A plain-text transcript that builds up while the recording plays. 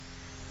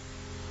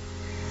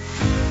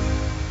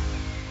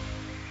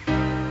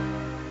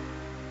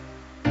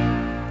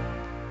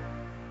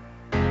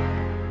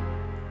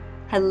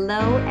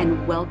Hello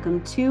and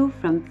welcome to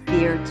From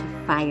Fear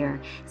to Fire,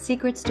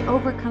 secrets to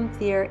overcome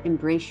fear,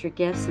 embrace your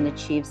gifts, and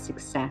achieve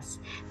success.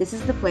 This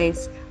is the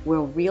place where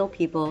real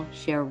people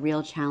share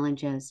real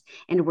challenges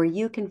and where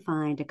you can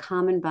find a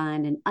common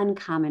bond and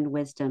uncommon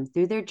wisdom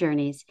through their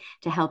journeys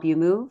to help you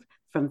move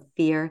from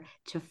fear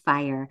to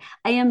fire.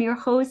 I am your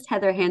host,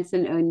 Heather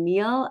Hanson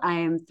O'Neill. I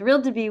am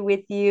thrilled to be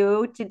with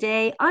you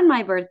today on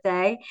my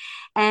birthday,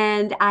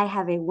 and I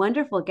have a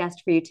wonderful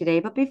guest for you today.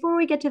 But before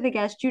we get to the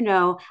guest,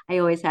 I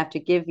always have to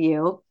give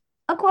you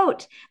a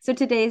quote. So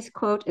today's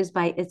quote is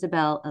by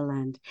Isabel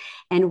Allende.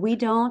 And we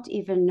don't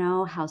even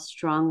know how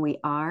strong we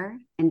are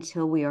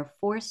until we are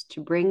forced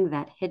to bring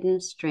that hidden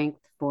strength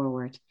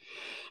forward.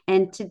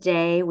 And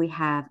today we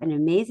have an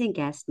amazing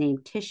guest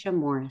named Tisha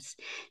Morris.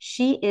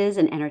 She is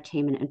an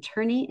entertainment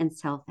attorney and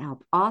self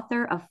help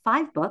author of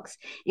 5 books,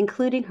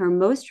 including her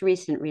most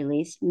recent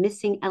release,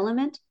 Missing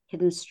Element,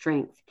 Hidden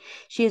Strength.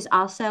 She is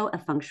also a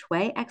feng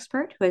shui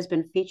expert who has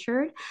been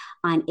featured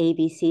on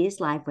ABC's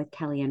Live with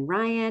Kelly and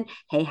Ryan,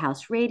 Hay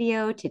House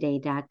Radio,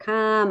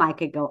 Today.com. I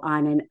could go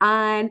on and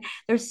on.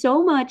 There's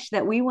so much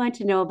that we want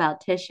to know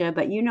about Tisha,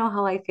 but you know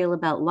how I feel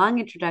about long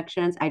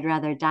introductions. I'd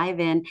rather dive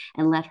in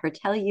and let her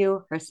tell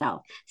you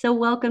herself. So,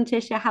 welcome,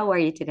 Tisha. How are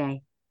you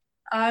today?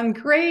 I'm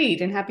great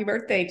and happy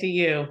birthday to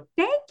you.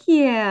 Thank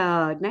you.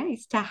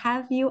 Nice to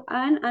have you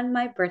on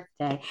my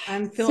birthday.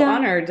 I feel So,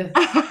 honored.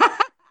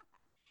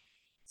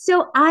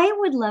 So I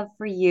would love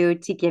for you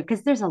to give,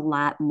 because there's a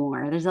lot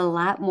more. There's a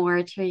lot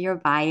more to your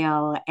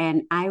bio,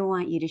 and I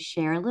want you to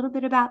share a little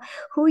bit about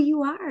who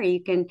you are.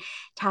 You can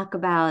talk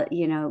about,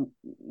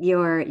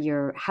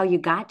 your how you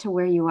got to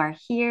where you are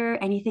here.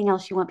 Anything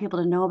else you want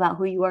people to know about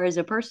who you are as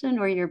a person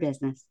or your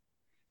business?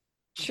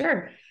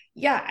 Sure.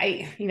 Yeah,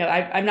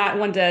 I'm not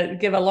one to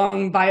give a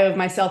long bio of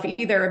myself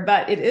either,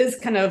 but it is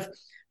kind of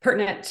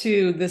pertinent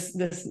to this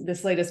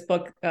latest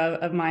book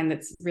of mine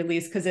that's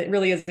released because it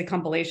really is a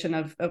compilation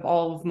of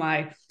all of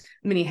my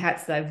many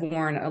hats that I've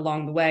worn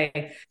along the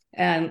way.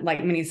 And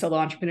like many solo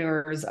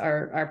entrepreneurs,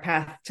 our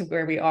path to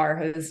where we are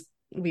has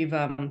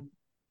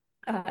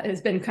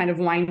been kind of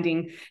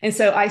winding. And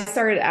so I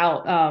started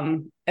out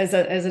as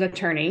an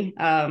attorney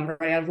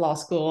right out of law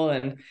school,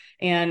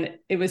 and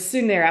it was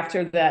soon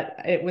thereafter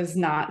that it was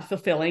not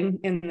fulfilling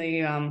in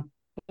the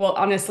well,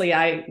 honestly,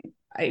 I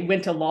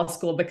went to law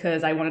school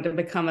because I wanted to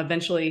become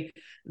eventually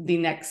the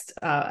next,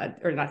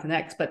 or not the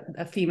next, but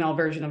a female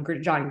version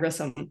of John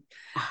Grissom,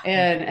 Ah,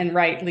 and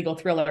write legal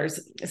thrillers.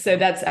 So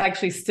that's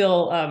actually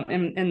still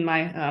in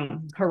my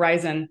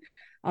horizon,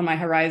 on my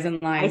horizon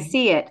I line.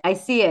 see it. I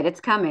see it.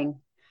 It's coming.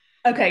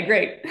 Okay,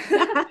 great.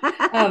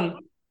 um,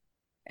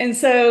 and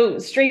so,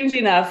 strangely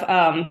enough,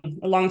 a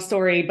long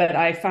story, but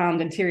I found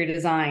interior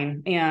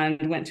design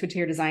and went to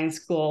interior design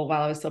school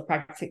while I was still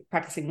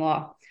practicing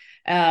law,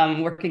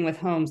 working with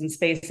homes and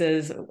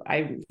spaces.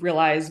 I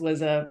realized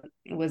was a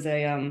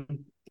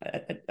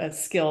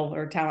skill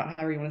or talent,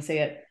 however you want to say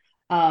it.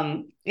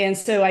 And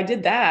so I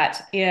did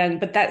that,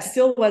 but that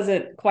still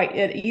wasn't quite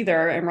it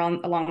either. And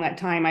along that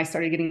time, I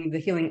started getting into the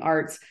healing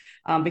arts,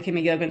 became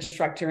a yoga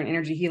instructor and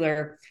energy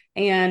healer,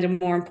 and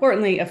more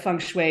importantly, a feng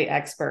shui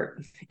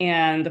expert.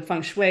 And the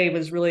feng shui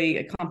was really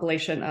a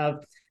compilation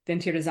of the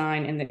interior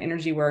design and the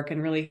energy work,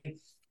 and really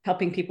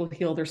helping people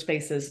heal their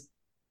spaces.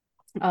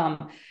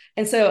 Um,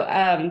 and so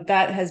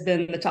that has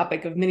been the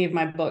topic of many of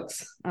my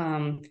books.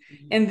 And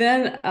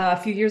then a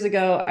few years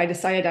ago, I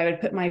decided I would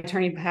put my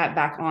attorney hat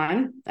back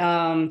on,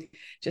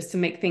 just to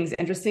make things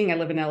interesting. I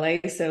live in LA,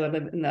 so I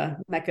live in the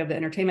mecca of the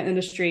entertainment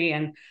industry,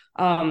 and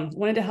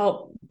wanted to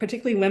help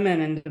particularly women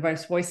and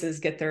diverse voices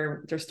get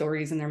their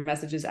stories and their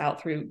messages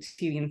out through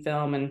TV and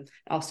film, and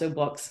also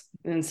books.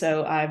 And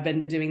so I've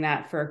been doing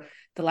that for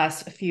the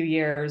last few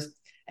years.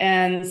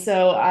 And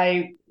so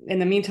I, in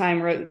the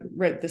meantime,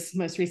 wrote this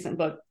most recent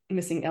book,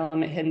 Missing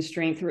Element, Hidden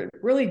Strength. It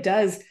really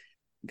does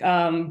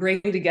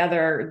bring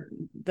together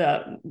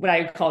the what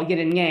I call yin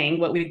and yang,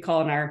 what we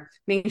call in our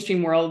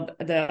mainstream world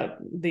the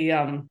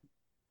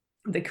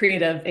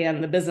creative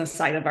and the business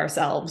side of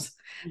ourselves,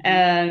 Mhm.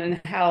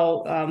 and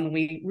how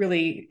we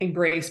really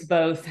embrace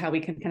both, how we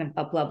can kind of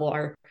up level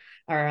our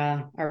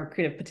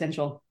creative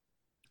potential.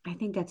 I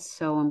think that's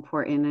so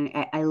important.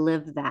 And I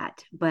live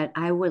that, but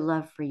I would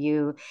love for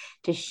you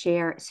to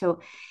share. So,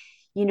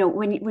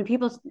 when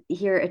people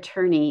hear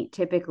attorney,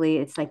 typically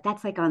it's like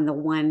that's like on the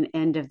one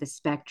end of the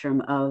spectrum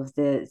of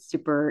the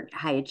super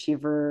high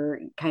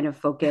achiever kind of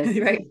focus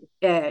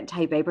Right.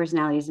 type A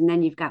personalities, and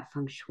then you've got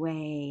feng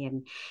shui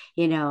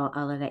and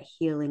all of that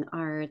healing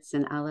arts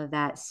and all of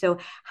that. So,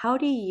 how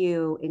do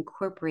you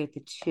incorporate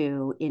the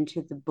two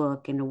into the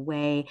book in a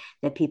way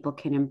that people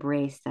can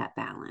embrace that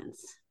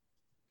balance?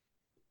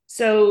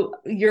 So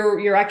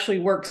your actually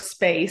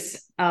workspace,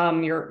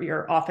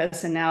 your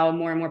office, and now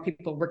more and more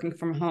people working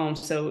from home.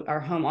 So our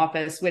home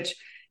office, which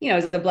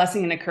is a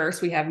blessing and a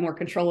curse. We have more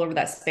control over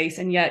that space,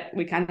 and yet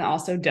we kind of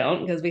also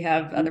don't, because we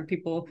have other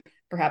people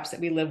perhaps that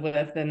we live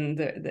with, and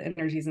the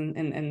energies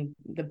and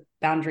the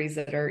boundaries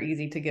that are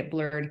easy to get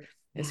blurred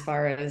as Yeah.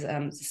 far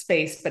as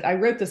space. But I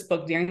wrote this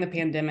book during the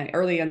pandemic,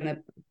 early in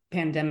the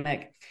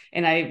pandemic,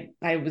 and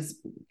I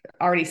was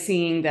already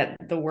seeing that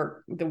the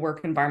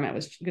work environment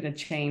was going to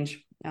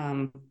change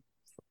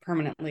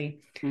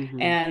permanently,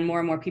 and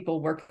more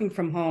people working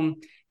from home.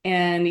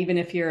 And even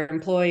if you're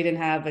employed and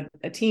have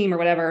a team or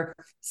whatever,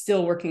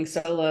 still working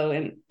solo.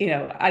 And,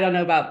 I don't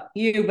know about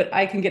you, but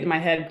I can get in my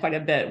head quite a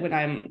bit when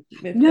I'm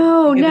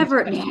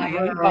never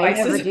I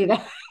never do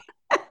that.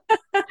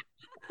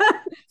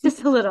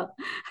 Just a little.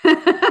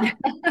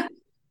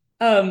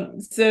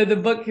 So the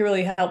book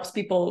really helps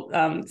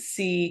people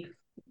see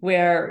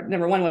where,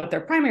 number one, what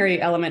their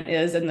primary element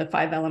is in the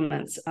 5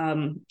 elements,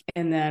 and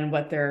then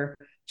what their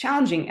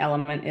challenging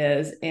element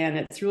is. And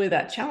it's really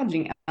that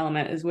challenging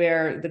element is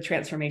where the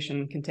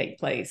transformation can take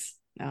place.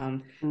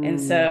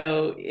 And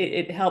so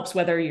it helps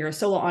whether you're a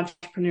solo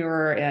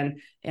entrepreneur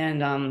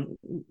and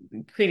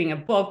creating a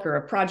book or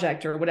a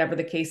project or whatever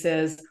the case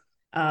is.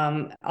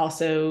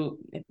 Also,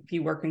 if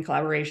you work in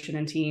collaboration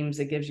and teams,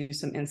 it gives you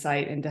some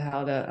insight into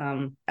how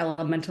to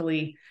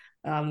elementally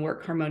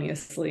work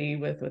harmoniously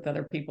with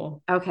other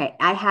people. Okay,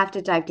 I have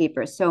to dive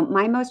deeper. So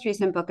my most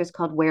recent book is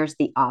called Where's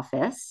the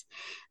Office?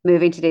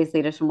 Moving Today's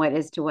Leaders from What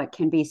Is to What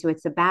Can Be. So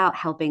it's about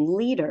helping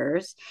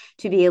leaders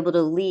to be able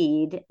to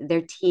lead their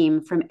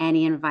team from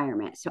any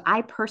environment. So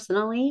I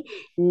personally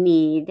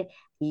need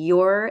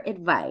your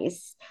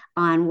advice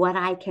on what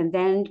I can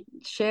then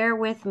share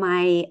with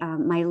my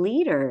my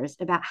leaders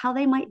about how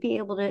they might be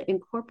able to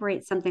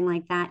incorporate something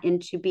like that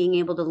into being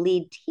able to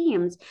lead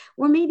teams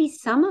where maybe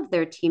some of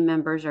their team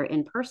members are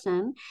in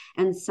person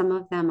and some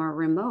of them are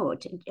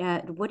remote.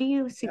 What do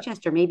you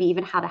suggest, or maybe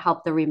even how to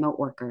help the remote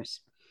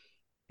workers?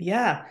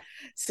 Yeah.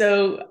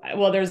 So,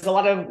 well, there's a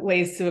lot of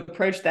ways to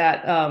approach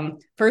that.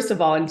 First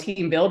of all, in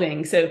team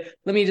building. So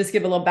let me just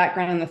give a little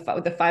background on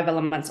what the 5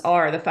 elements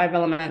are. The 5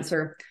 elements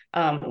are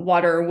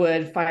water,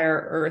 wood,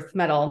 fire, earth,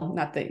 metal.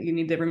 Not that you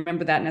need to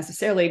remember that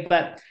necessarily,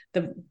 but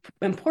the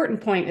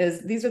important point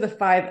is these are the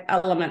 5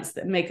 elements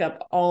that make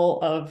up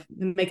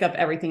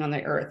everything on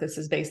the earth. This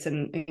is based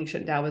in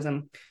ancient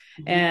Taoism.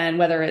 And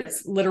whether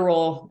it's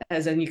literal,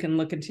 as in you can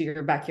look into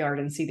your backyard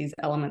and see these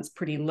elements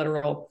pretty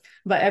literal,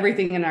 but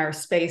everything in our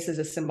space is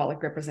a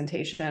symbolic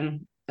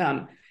representation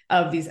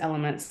of these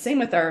elements. Same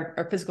with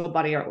our physical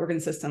body, our organ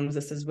systems.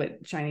 This is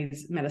what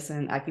Chinese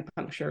medicine,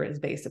 acupuncture is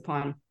based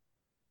upon.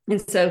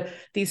 And so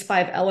these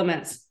 5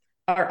 elements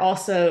are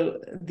also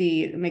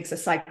makes a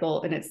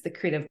cycle, and it's the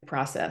creative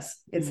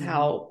process. It's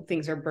how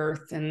things are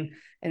birthed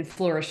and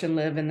flourish and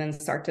live, and then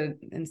start to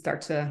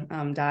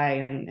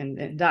die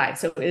and die.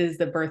 So it is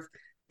the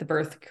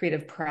birth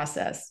creative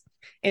process.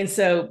 And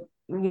so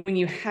when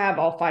you have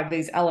all 5 of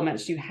these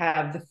elements, you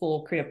have the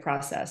full creative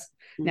process.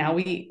 Now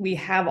we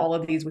have all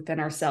of these within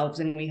ourselves,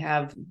 and we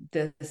have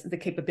the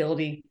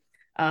capability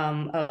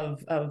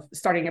of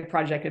starting a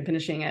project and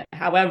finishing it.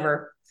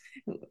 However,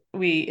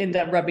 we end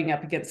up rubbing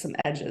up against some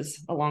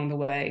edges along the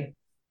way,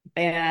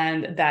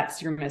 and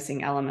that's your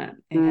missing element.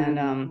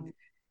 And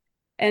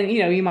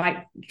you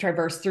might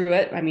traverse through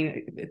it. I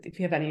mean, if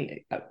you have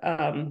any,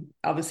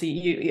 obviously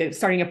you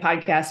starting a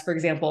podcast, for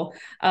example,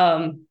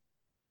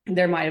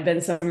 there might have been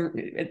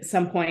at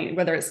some point,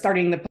 whether it's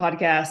starting the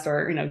podcast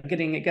or,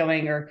 getting it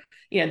going, or,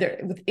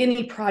 with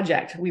any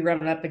project, we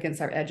run up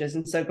against our edges.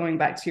 And so going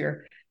back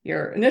to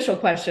your initial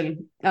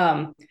question,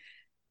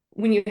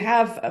 when you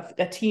have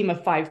a team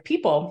of 5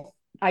 people,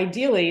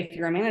 ideally, if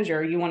you're a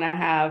manager, you want to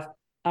have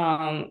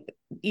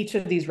each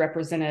of these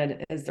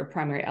represented as their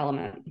primary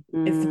element.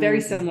 It's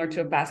very similar to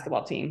a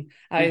basketball team.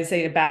 I would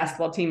say a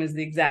basketball team is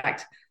the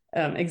exact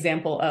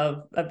example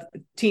of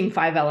team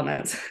 5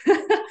 elements,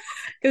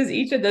 because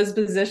each of those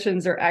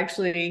positions are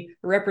actually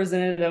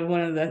representative of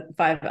one of the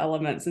 5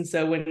 elements. And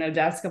so when a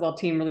basketball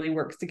team really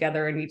works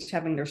together and each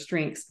having their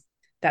strengths,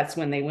 that's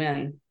when they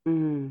win.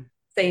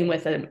 Same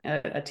with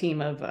a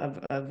team of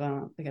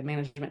like a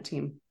management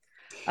team.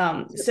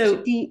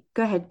 So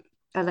go ahead.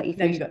 I'll let you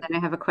finish. Then I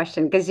have a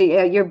question, because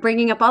you're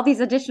bringing up all these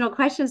additional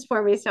questions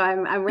for me, so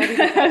I'm ready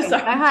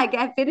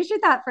to finish your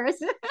thought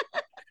first.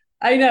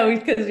 I know,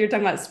 because you're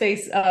talking about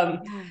space.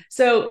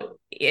 So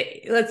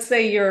let's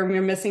say your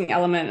missing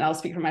element, and I'll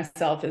speak for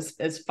myself,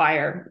 is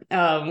fire,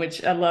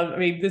 which I love. I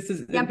mean, this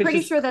is. Yeah, I'm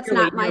pretty sure that's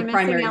not my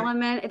missing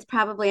element. It's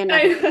probably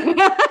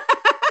another.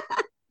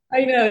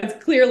 I know,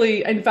 it's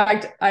clearly, in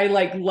fact, I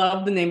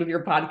love the name of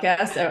your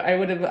podcast. It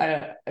would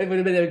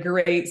have been a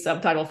great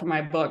subtitle for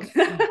my book.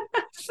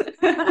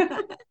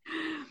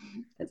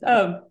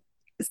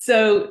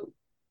 So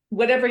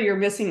whatever your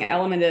missing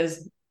element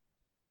is,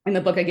 in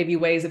the book, I give you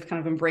ways of kind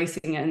of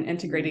embracing it and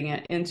integrating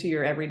it into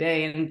your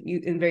everyday and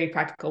in very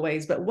practical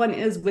ways. But one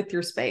is with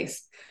your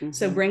space.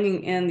 So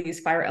bringing in these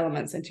fire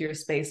elements into your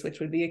space, which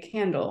would be a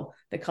candle,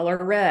 the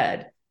color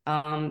red,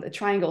 a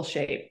triangle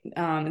shape.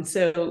 And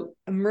so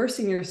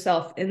immersing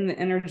yourself in the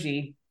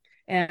energy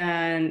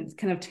and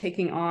kind of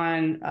taking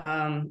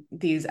on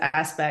these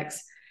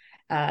aspects.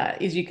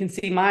 As you can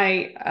see,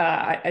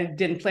 I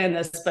didn't plan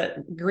this,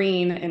 but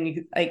green,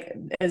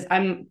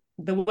 and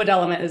the wood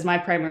element is my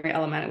primary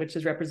element, which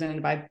is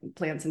represented by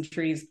plants and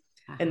trees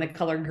in the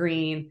color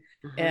green,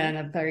 and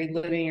a very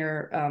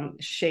linear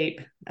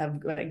shape of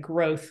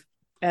growth.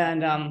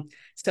 And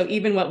so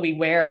even what we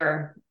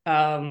wear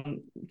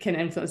can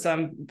influence. So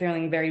I'm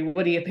feeling very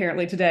woody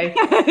apparently today.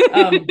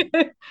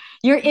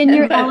 You're in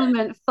your But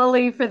element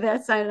fully for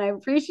this, and I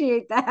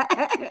appreciate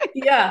that.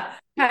 yeah,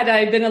 had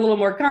I been a little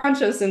more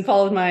conscious and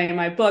followed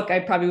my book, I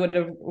probably would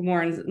have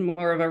worn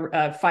more of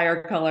a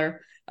fire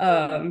color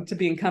to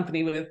be in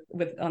company with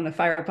on the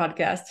Fire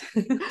podcast.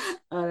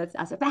 Oh, that's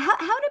awesome. But how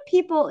do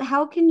people,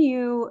 how can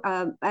you,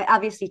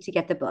 obviously to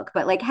get the book,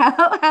 but like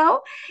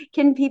how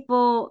can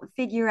people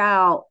figure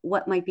out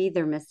what might be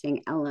their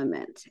missing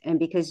element? And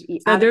because So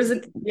obviously,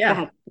 go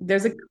ahead.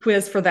 there's a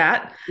quiz for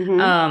that.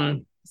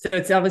 Mm-hmm. So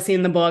it's obviously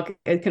in the book.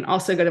 It can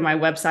also go to my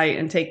website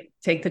and take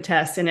the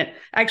test, and it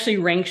actually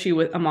ranks you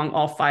with among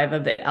all 5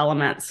 of the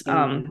elements,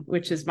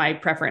 which is my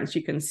preference.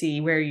 You can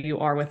see where you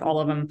are with all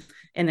of them,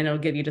 and then it'll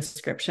give you a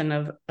description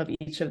of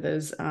each of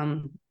those.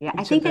 Yeah,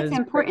 I Each think of that's those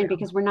important breakdowns.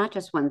 because we're not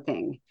just one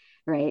thing,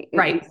 right? And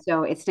Right.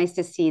 so it's nice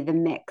to see the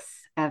mix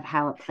of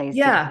how it plays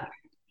together.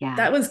 Yeah. Yeah,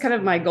 That was kind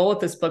of my goal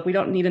with this book. We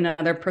don't need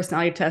another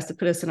personality test to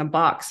put us in a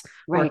box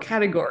or a right.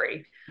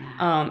 category.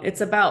 Yeah.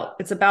 It's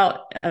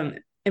about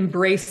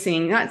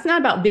embracing. It's not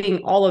about being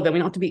all of them. We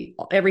don't have to be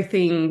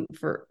everything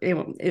for.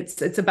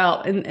 It's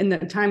about in the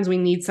times we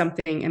need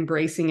something,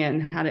 embracing it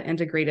and how to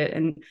integrate it,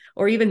 and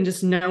or even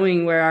just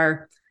knowing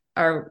where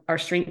our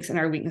strengths and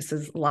our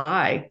weaknesses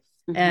lie.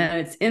 Mm-hmm.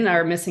 And it's in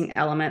our missing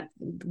element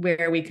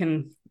where we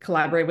can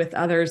collaborate with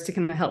others to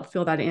kind of help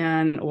fill that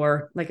in,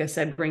 or like I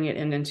said, bring it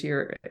into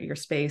your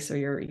space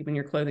or even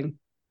your clothing.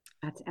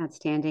 That's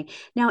outstanding.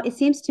 Now, it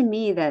seems to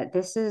me that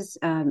this is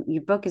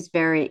your book is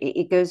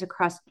it goes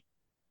across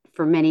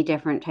for many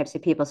different types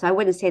of people. So I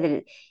wouldn't say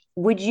that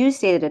would you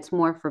say that it's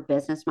more for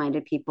business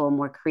minded people,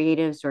 more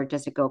creatives, or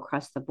does it go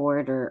across the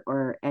board,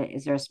 or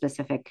is there a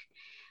specific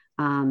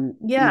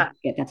Yeah,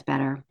 market that's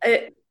better?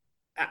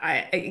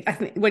 I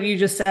think what you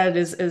just said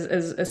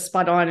is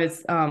spot on.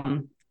 It's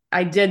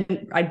I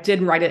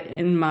did write it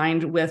in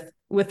mind with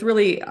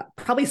really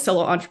probably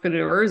solo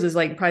entrepreneurs is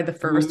like probably the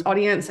first Mm-hmm.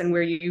 audience, and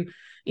where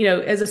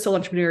as a solo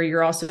entrepreneur,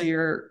 you're also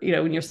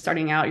when you're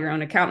starting out, your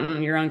own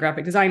accountant, your own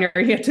graphic designer,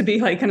 you have to be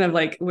like kind of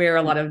like wear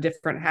a lot of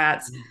different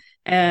hats,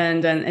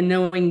 and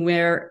knowing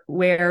where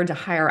to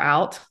hire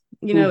out,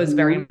 is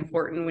very Mm-hmm.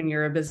 important when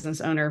you're a business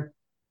owner.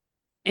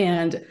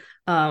 And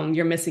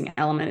your missing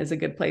element is a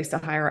good place to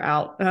hire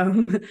out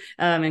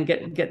and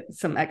get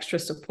some extra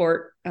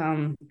support.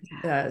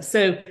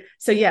 So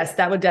yes,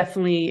 that would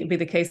definitely be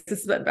the case.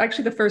 This is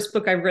actually the first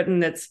book I've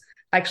written that's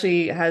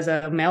actually has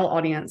a male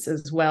audience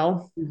as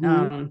well.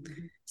 Mm-hmm.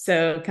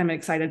 So kind of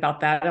excited about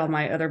that. All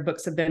my other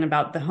books have been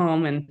about the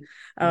home and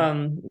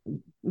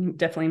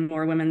definitely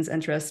more women's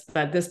interests,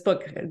 but this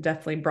book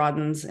definitely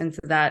broadens into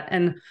that,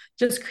 and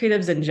just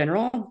creatives in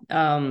general.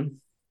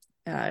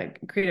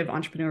 Creative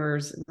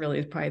entrepreneurs really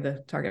is probably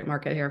the target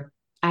market here.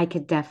 I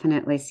could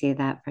definitely see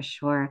that for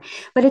sure.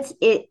 But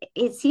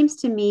it seems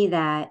to me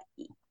that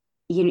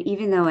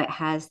even though it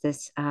has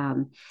this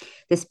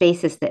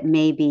basis that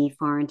may be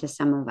foreign to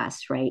some of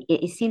us, right?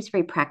 It seems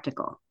very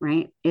practical,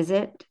 right? Is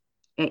it?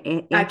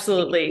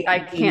 Absolutely. I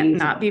Being can't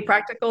not usable. be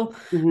practical,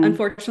 Mhm.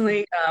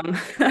 unfortunately. I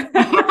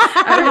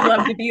would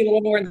love to be a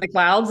little more in the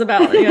clouds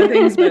about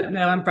things, but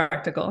no, I'm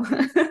practical.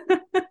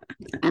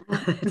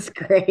 That's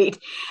great.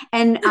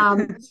 And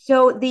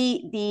so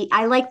the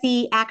I like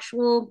the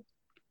actual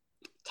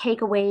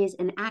takeaways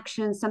and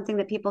actions, something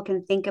that people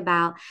can think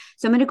about.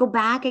 So I'm going to go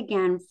back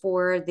again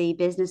for the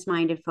business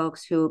minded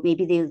folks who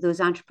maybe those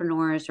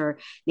entrepreneurs or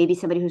maybe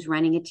somebody who's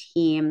running a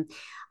team.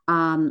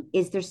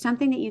 Is there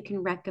something that you can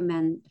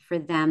recommend for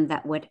them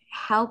that would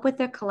help with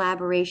their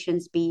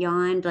collaborations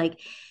beyond like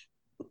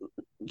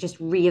just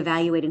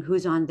reevaluating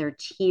who's on their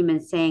team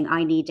and saying,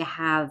 I need to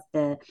have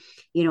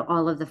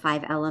all of the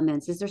 5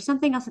 elements? Is there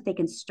something else that they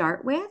can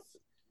start with?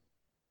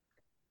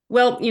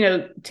 Well,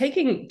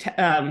 taking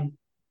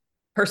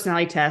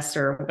personality tests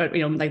or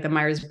like the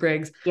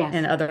Myers-Briggs Yes.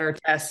 and other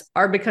tests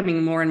are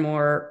becoming more and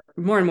more.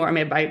 I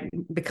mean, by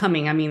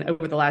becoming, I mean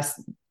over the last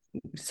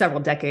several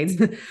decades,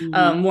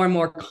 Mm-hmm. more and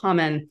more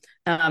common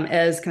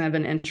as kind of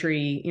an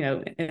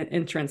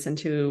entrance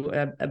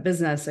into a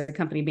business, a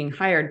company being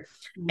hired.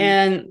 Mm-hmm.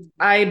 And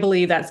I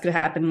believe that's going to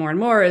happen more and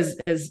more as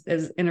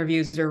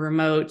interviews are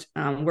remote,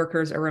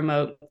 workers are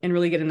remote, and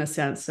really getting a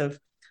sense of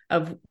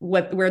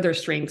where their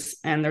strengths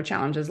and their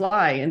challenges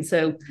lie. And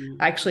so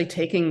actually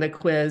taking the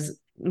quiz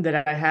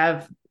that I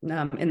have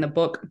in the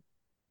book,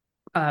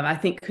 I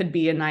think could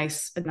be a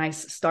nice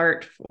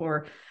start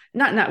for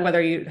not whether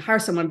you hire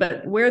someone,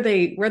 but where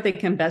they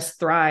can best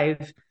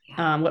thrive,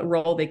 Yeah. what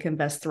role they can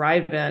best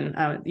thrive in.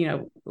 A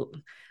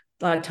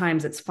lot of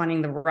times it's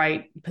finding the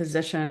right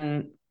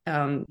position,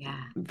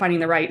 Yeah. finding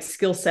the right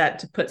skill set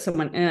to put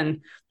someone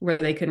in where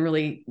they can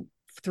really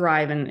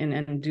thrive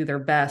and do their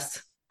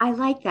best. I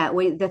like that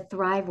way, the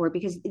thrive word,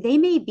 because they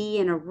may be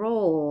in a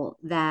role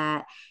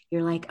that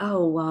you're like,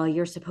 oh, well,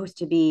 you're supposed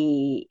to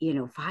be,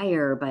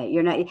 fire, but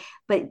you're not.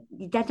 But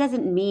that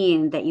doesn't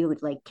mean that you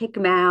would like kick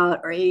them out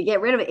or you get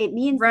rid of it. It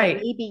means that Right.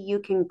 maybe you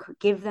can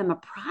give them a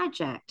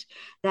project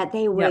that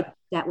they would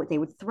Yep. they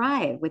would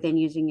thrive within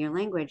using your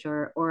language,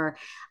 or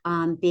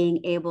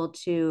being able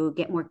to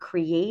get more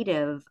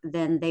creative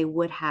than they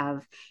would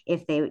have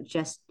if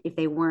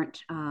they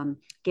weren't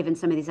given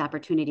some of these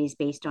opportunities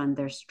based on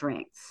their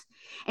strengths.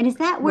 And is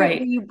that where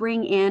Right. you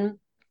bring in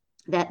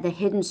that the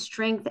hidden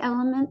strength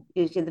element?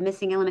 Is the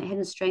missing element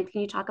hidden strength?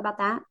 Can you talk about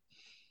that?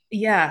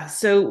 Yeah.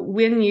 So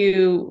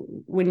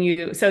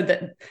so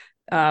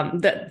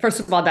that first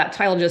of all, that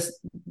title just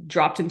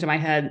dropped into my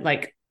head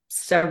like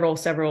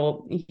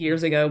several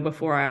years ago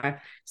before I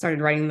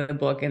started writing the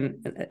book.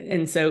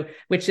 And so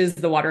which is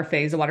the water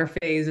phase. The water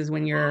phase is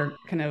when you're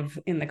kind of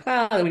in the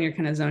cloud, when you're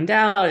kind of zoned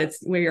out. It's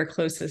where you're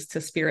closest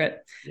to spirit,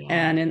 Yeah.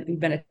 and in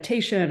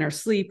meditation or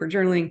sleep or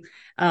journaling.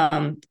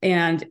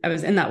 And I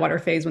was in that water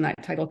phase when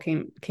that title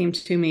came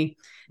to me,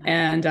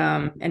 and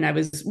I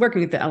was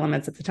working with the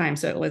elements at the time,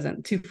 so it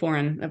wasn't too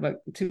foreign of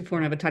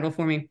a title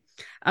for me.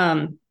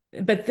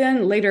 But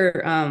then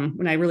later,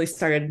 when I really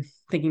started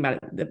thinking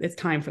about it, it's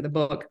time for the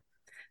book.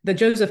 The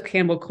Joseph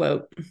Campbell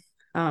quote: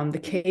 "The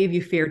cave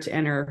you fear to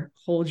enter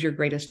holds your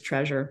greatest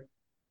treasure."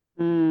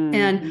 And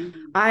Mm-hmm.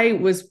 I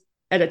was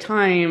at a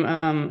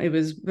time, it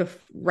was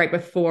right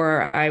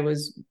before I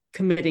was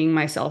committing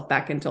myself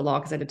back into law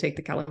because I had to take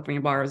the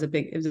California bar. It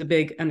was a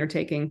big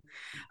undertaking.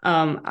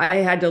 I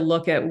had to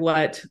look at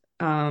what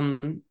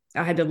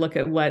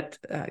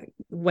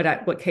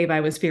what cave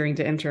I was fearing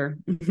to enter,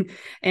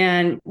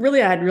 and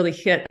really I had really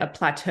hit a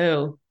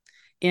plateau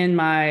in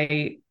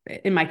my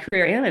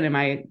career and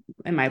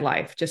in my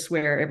life, just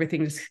where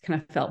everything just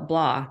kind of felt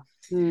blah.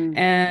 Mm.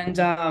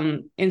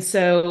 And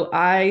so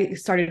I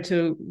started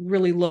to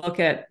really look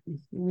at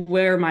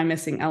where my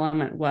missing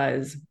element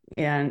was,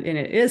 and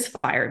it is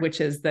fire, which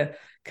is the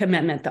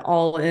commitment, the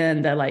all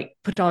in, the like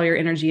put all your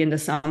energy into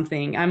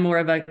something. I'm more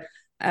of a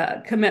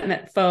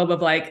commitment phobe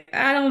of like,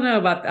 I don't know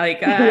about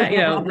like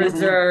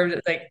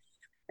reserved, like.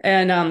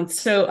 And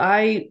so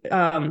I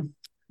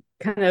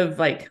kind of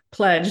like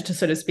pledged,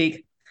 so to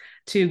speak,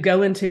 to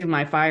go into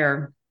my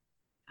fire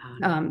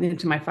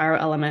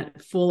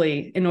element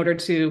fully, in order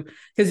to,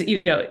 because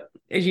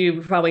as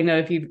you probably know,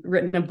 if you've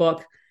written a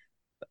book,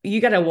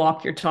 you got to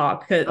walk your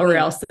talk, Oh or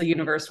yeah, else the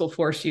universe will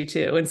force you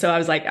to. And so I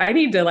was like, I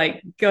need to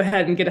like go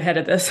ahead and get ahead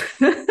of this.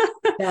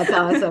 that's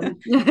awesome.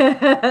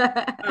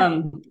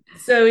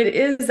 So it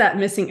is that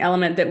missing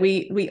element that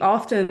we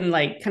often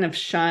like kind of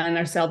shun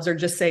ourselves, or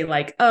just say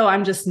like, oh,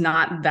 I'm just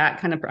not that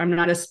kind of, I'm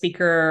not a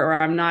speaker,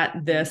 or I'm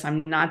not this,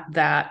 I'm not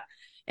that.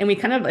 And we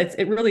kind of,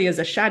 it really is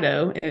a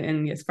shadow,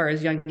 and as far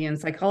as Jungian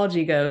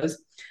psychology goes,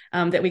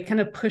 that we kind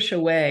of push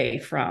away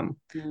from.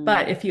 Mm.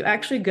 But if you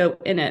actually go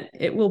in it,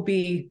 it will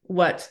be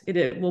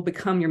it will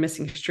become your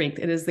missing strength.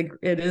 It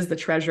is the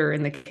treasure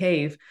in the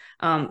cave,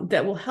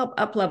 that will help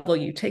up level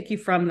you, take you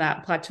from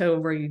that plateau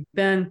where you've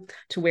been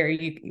to where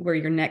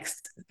your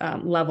next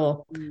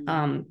level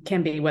Mm.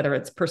 can be, whether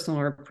it's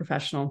personal or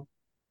professional.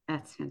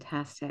 That's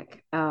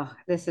fantastic. Oh,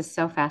 this is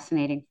so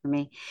fascinating for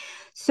me.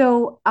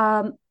 So,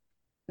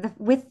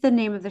 with the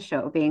name of the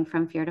show being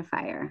From Fear to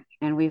Fire,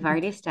 and we've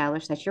already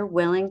established that you're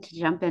willing to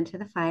jump into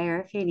the fire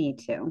if you need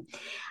to.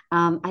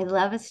 I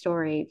love a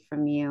story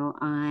from you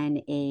on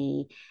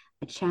a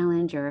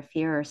challenge or a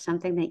fear or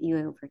something that you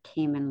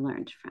overcame and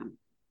learned from.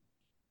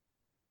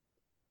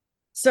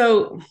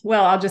 So,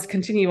 well, I'll just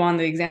continue on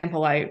the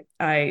example.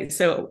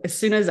 So as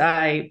soon as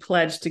I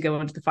pledged to go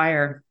into the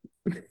fire,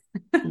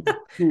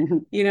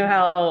 you know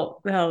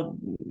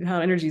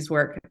how energies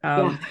work.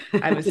 Yeah.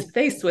 I was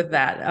faced with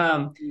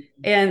that,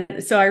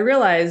 and so I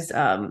realized.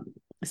 I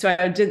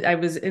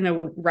was in a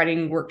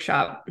writing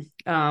workshop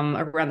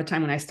around the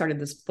time when I started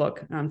this book,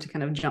 to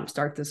kind of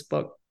jumpstart this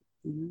book,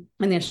 Mhm.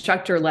 and the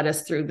instructor led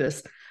us through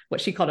this, what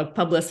she called a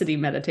publicity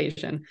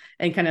meditation,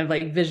 and kind of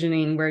like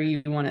visioning where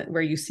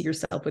you see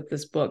yourself with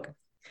this book.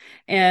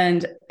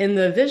 And in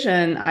the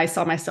vision, I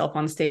saw myself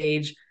on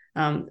stage,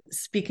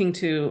 speaking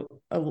to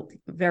a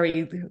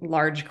very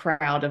large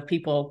crowd of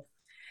people.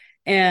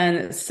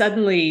 And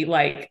suddenly,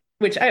 like,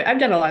 which I've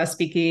done a lot of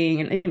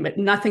speaking, but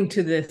nothing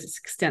to this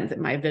extent that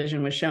my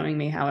vision was showing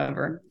me,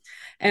 however.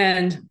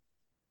 And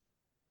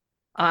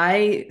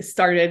I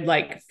started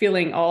like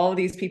feeling all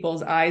these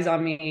people's eyes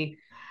on me.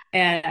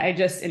 And I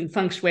just, in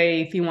feng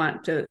shui, if you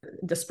want to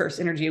disperse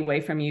energy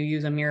away from you,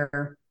 use a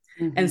mirror.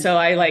 And Mhm. so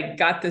I like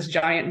got this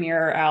giant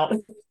mirror out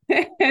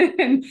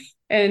and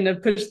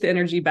pushed the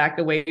energy back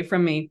away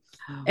from me.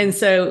 Oh. And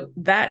so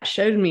that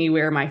showed me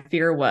where my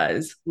fear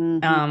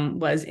Mhm.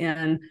 was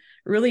in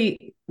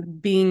really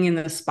being in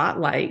the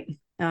spotlight,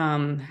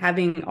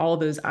 having all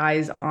those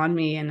eyes on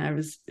me. And I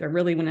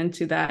really went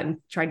into that and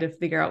tried to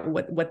figure out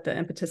what the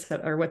impetus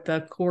or what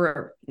the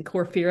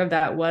core fear of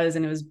that was.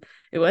 And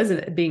it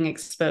wasn't being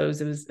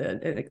exposed. It was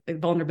a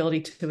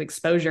vulnerability to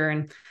exposure.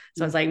 And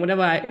so I was like, what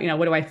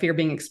do I fear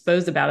being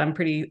exposed about? I'm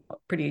pretty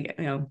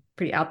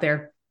out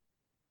there.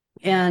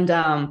 And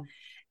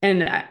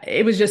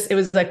it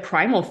was like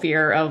primal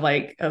fear of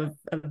like of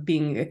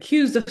being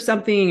accused of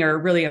something, or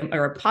really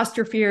or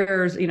imposter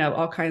fears,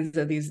 all kinds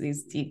of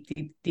these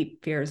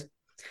deep fears.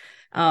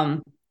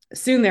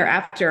 Soon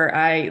thereafter,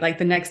 I like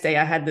the next day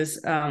I had this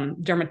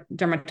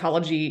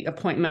dermatology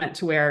appointment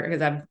to where,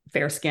 because I have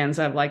fair skin,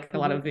 so I have like a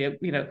lot of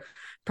the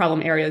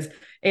problem areas,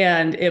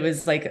 and it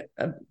was like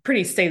a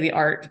pretty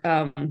state-of-the-art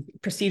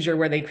procedure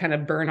where they kind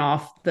of burn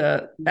off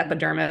the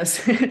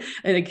epidermis and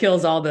it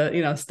kills all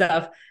the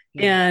stuff.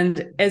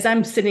 And as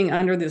I'm sitting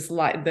under this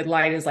light, the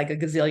light is like a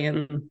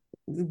gazillion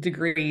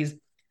degrees,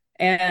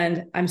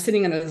 and I'm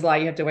sitting under this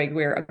light. You have to like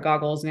wear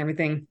goggles and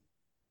everything,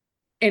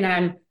 and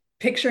I'm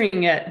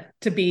picturing it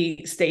to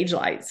be stage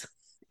lights,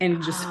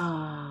 and just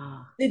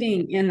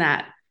sitting in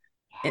it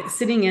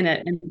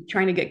and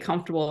trying to get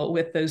comfortable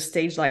with those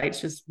stage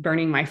lights just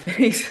burning my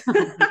face.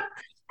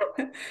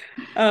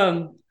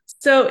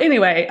 So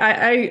anyway,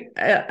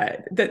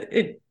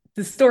 the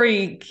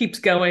story keeps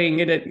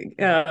going, and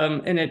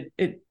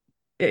it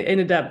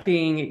ended up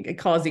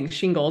causing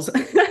shingles.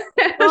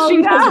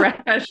 Shingles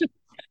rash.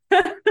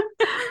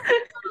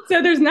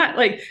 So there's not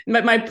like,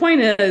 my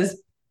point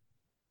is,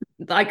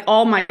 like,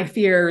 all my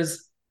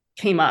fears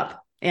came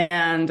up,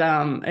 and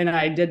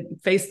I did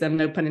face them,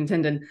 no pun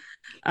intended.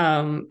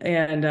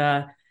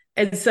 And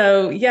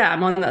so, yeah,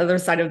 I'm on the other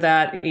side of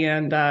that.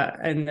 And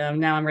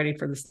now I'm ready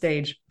for the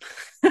stage.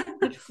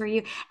 Good for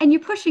you. And you're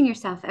pushing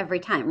yourself every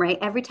time, right?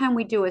 Every time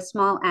we do a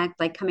small act,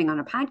 like coming on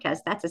a podcast,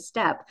 that's a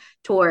step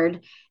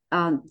toward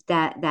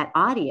that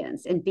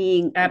audience, and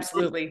being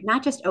absolutely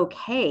not just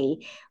okay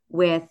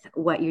with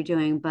what you're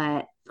doing,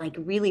 but like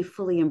really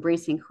fully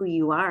embracing who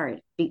you are.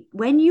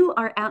 When you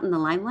are out in the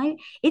limelight,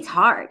 it's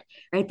hard,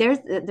 right? There's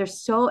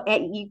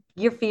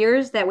your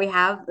fears that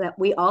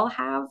we all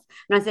have. I'm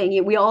not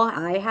saying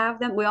I have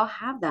them. We all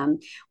have them.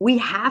 We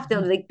have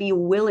to like be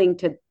willing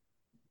to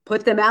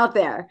put them out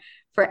there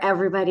for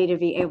everybody to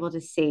be able to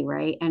see,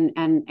 right?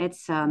 And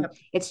it's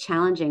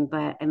challenging,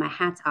 but and my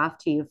hat's off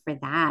to you for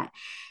that.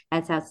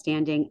 That's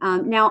outstanding.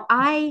 Now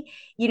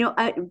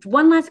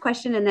one last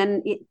question, and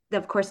then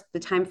of course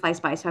the time flies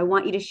by. So I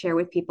want you to share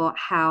with people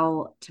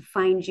how to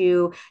find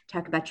you,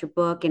 talk about your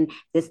book and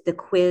the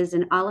quiz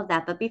and all of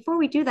that. But before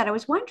we do that, I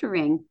was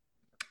wondering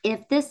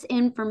if this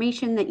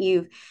information that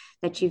you've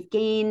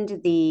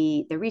gained,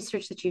 the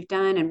research that you've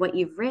done and what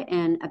you've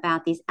written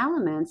about these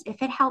elements,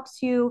 if it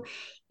helps you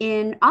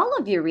in all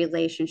of your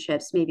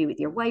relationships, maybe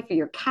with your wife or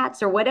your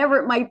cats or whatever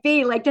it might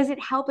be, like, does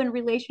it help in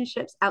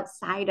relationships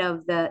outside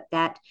of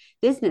that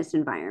business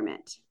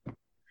environment?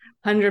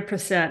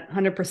 100%.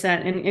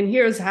 And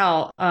here's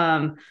how.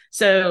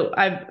 So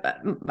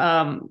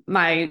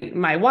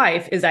my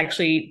wife is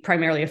actually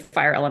primarily a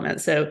fire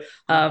element. So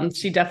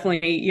she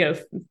definitely,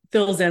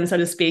 fills in, so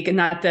to speak, and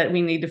not that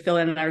we need to fill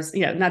in ours,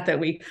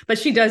 but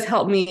she does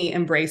help me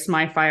embrace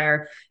my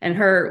fire. And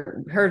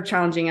her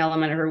challenging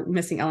element, her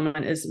missing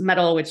element, is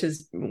metal, which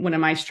is one of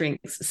my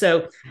strengths.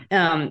 So,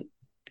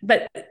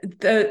 but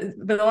a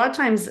lot of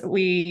times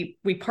we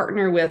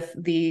partner with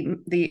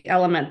the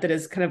element that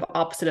is kind of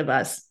opposite of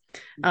us.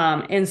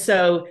 And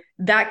so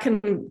that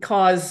can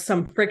cause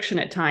some friction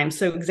at times.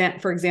 So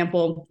for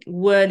example,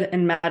 wood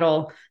and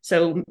metal.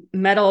 So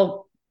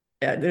metal,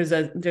 there's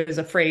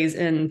a phrase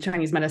in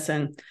Chinese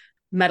medicine,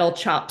 metal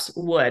chops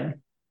wood.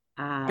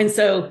 And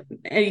so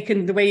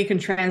the way you can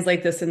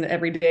translate this in the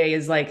everyday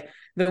is like,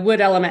 the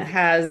wood element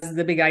has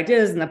the big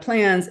ideas and the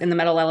plans, and the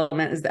metal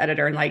element is the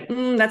editor, and like,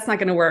 that's not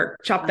going to work.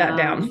 Chop that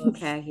down.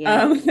 Okay.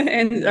 Yeah.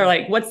 And they're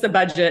like, what's the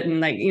budget? And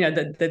like,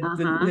 the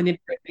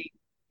nitty-gritty.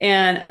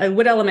 And a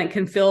wood element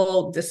can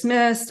feel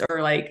dismissed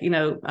or like,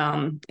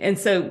 and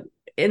so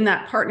in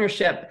that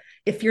partnership,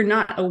 if you're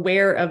not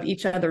aware of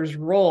each other's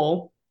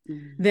role,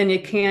 then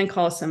it can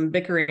cause some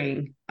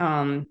bickering.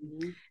 And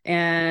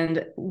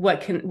the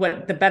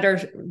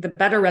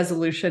better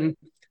resolution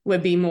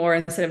would be more,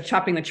 instead of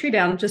chopping the tree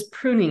down, just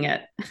pruning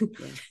it.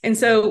 Yes. And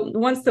so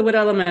once the wood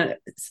element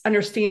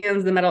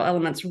understands the metal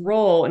element's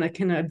role, and it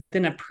can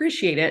then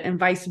appreciate it, and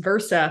vice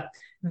versa,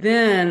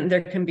 then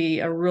there can be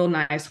a real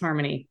nice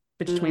harmony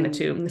between the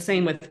two. And the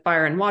same with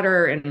fire and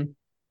water, and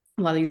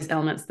a lot of these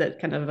elements that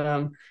kind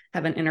of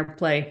have an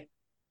interplay.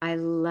 I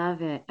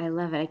love it.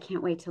 I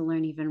can't wait to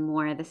learn even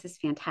more. This is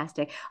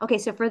fantastic. Okay,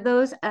 so for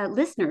those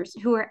listeners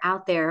who are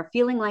out there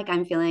feeling like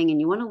I'm feeling, and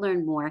you want to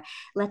learn more,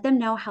 let them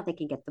know how they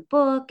can get the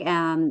book,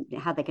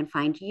 how they can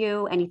find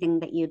you,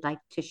 anything that you'd like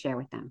to share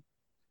with them.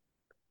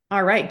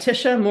 All right,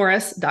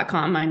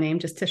 TishaMorris.com, my name,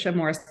 just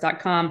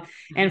TishaMorris.com.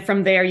 And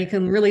from there, you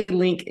can really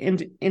link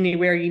into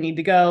anywhere you need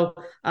to go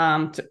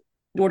to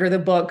order the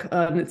book.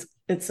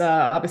 It's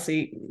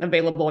obviously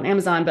available on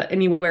Amazon, but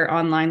anywhere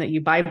online that you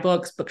buy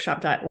books,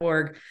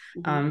 bookshop.org,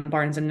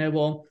 Barnes and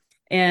Noble.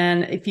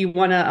 And if you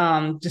want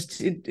to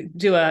just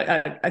do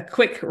a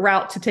quick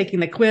route to taking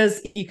the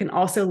quiz, you can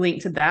also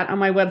link to that on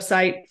my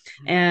website.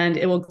 And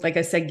it will, like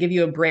I said, give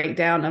you a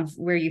breakdown of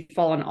where you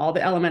fall on all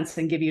the elements,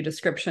 and give you a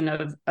description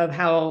of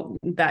how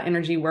that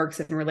energy works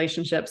in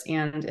relationships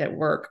and at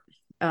work.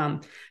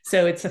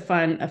 So it's a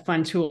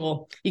fun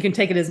tool. You can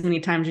take it as many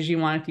times as you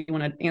want if you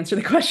want to answer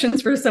the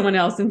questions for someone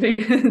else and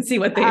see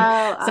what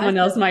Oh, someone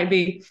else awesome. might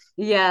be.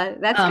 Yeah,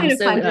 that's kind of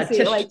fun to see,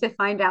 Tish, like to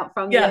find out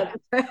from the yeah,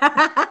 other.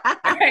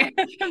 right.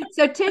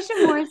 So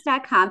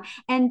tishamorris.com.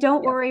 And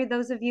don't Yep. worry,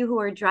 those of you who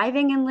are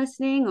driving and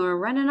listening or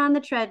running on the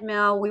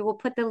treadmill, we will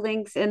put the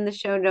links in the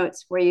show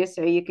notes for you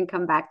so you can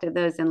come back to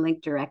those and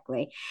link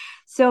directly.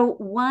 So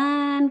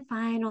one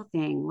final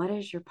thing, what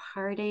is your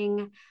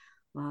parting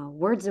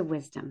words of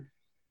wisdom?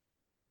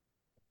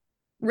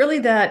 Really,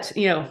 that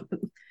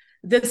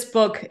this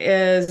book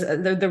is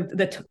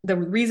the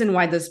reason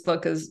why this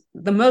book is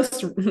the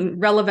most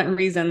relevant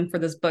reason for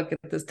this book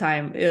at this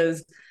time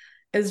is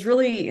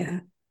really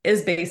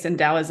is based in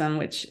Taoism,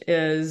 which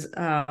is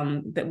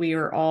that we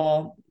are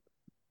all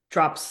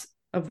drops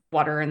of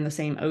water in the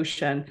same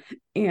ocean,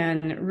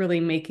 and really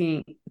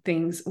making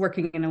things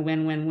working in a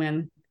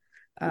win-win-win,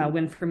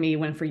 win for me,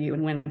 win for you,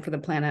 and win for the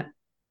planet.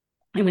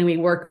 And when we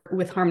work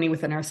with harmony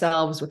within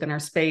ourselves, within our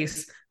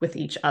space, with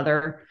each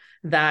other,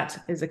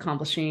 that is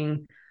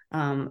accomplishing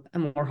a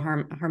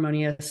more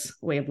harmonious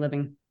way of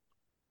living.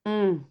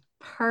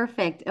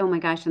 Perfect. Oh my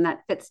gosh. And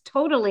that fits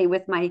totally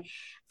with my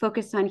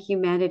focus on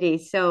humanity.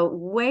 So,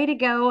 way to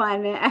go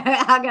on.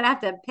 I'm going to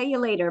have to pay you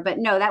later. But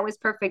no, that was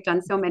perfect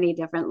on so many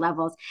different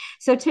levels.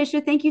 So,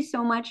 Tisha, thank you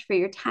so much for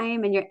your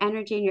time and your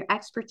energy and your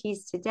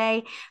expertise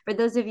today. For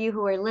those of you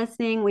who are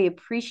listening, we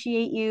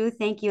appreciate you.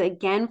 Thank you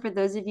again for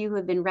those of you who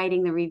have been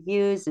writing the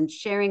reviews and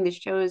sharing the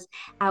shows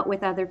out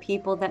with other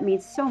people. That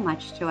means so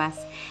much to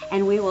us.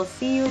 And we will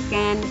see you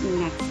again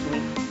next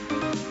week.